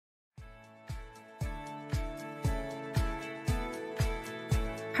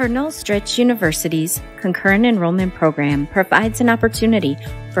Cardinal Stritch University's Concurrent Enrollment program provides an opportunity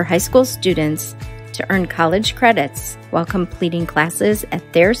for high school students to earn college credits while completing classes at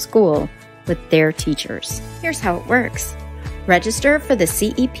their school with their teachers. Here's how it works. Register for the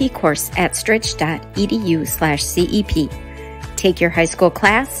CEP course at stritch.edu/CEP. Take your high school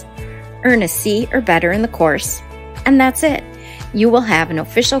class, earn a C or better in the course, and that's it. You will have an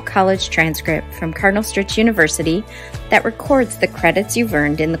official college transcript from Cardinal Stritch University that records the credits you've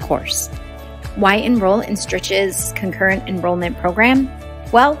earned in the course. Why enroll in Stritch's concurrent enrollment program?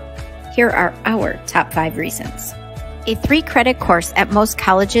 Well, here are our top 5 reasons. A 3-credit course at most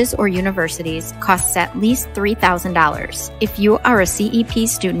colleges or universities costs at least $3,000. If you are a CEP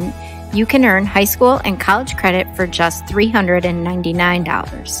student, you can earn high school and college credit for just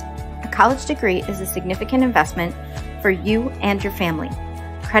 $399. A college degree is a significant investment for you and your family.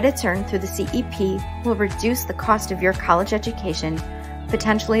 Credits earned through the CEP will reduce the cost of your college education,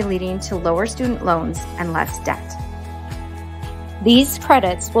 potentially leading to lower student loans and less debt. These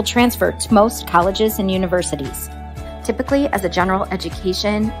credits will transfer to most colleges and universities, typically as a general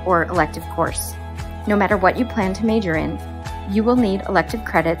education or elective course. No matter what you plan to major in, you will need elective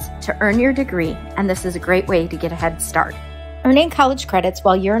credits to earn your degree, and this is a great way to get a head start. Earning college credits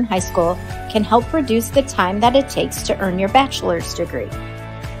while you're in high school can help reduce the time that it takes to earn your bachelor's degree.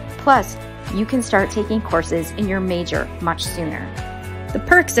 Plus, you can start taking courses in your major much sooner. The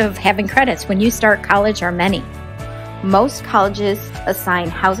perks of having credits when you start college are many. Most colleges assign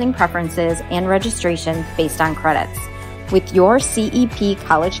housing preferences and registration based on credits. With your CEP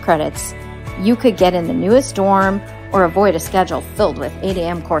college credits, you could get in the newest dorm or avoid a schedule filled with 8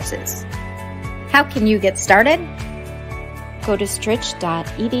 a.m. courses. How can you get started? Go to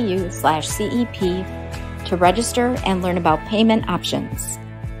stritch.edu/CEP to register and learn about payment options.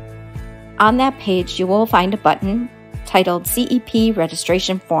 On that page, you will find a button titled CEP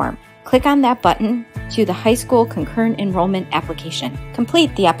Registration Form. Click on that button to the high school concurrent enrollment application.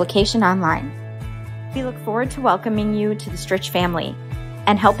 Complete the application online. We look forward to welcoming you to the Stritch family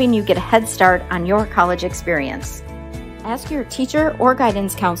and helping you get a head start on your college experience. Ask your teacher or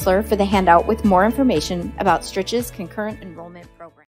guidance counselor for the handout with more information about Stritch's concurrent enrollment program.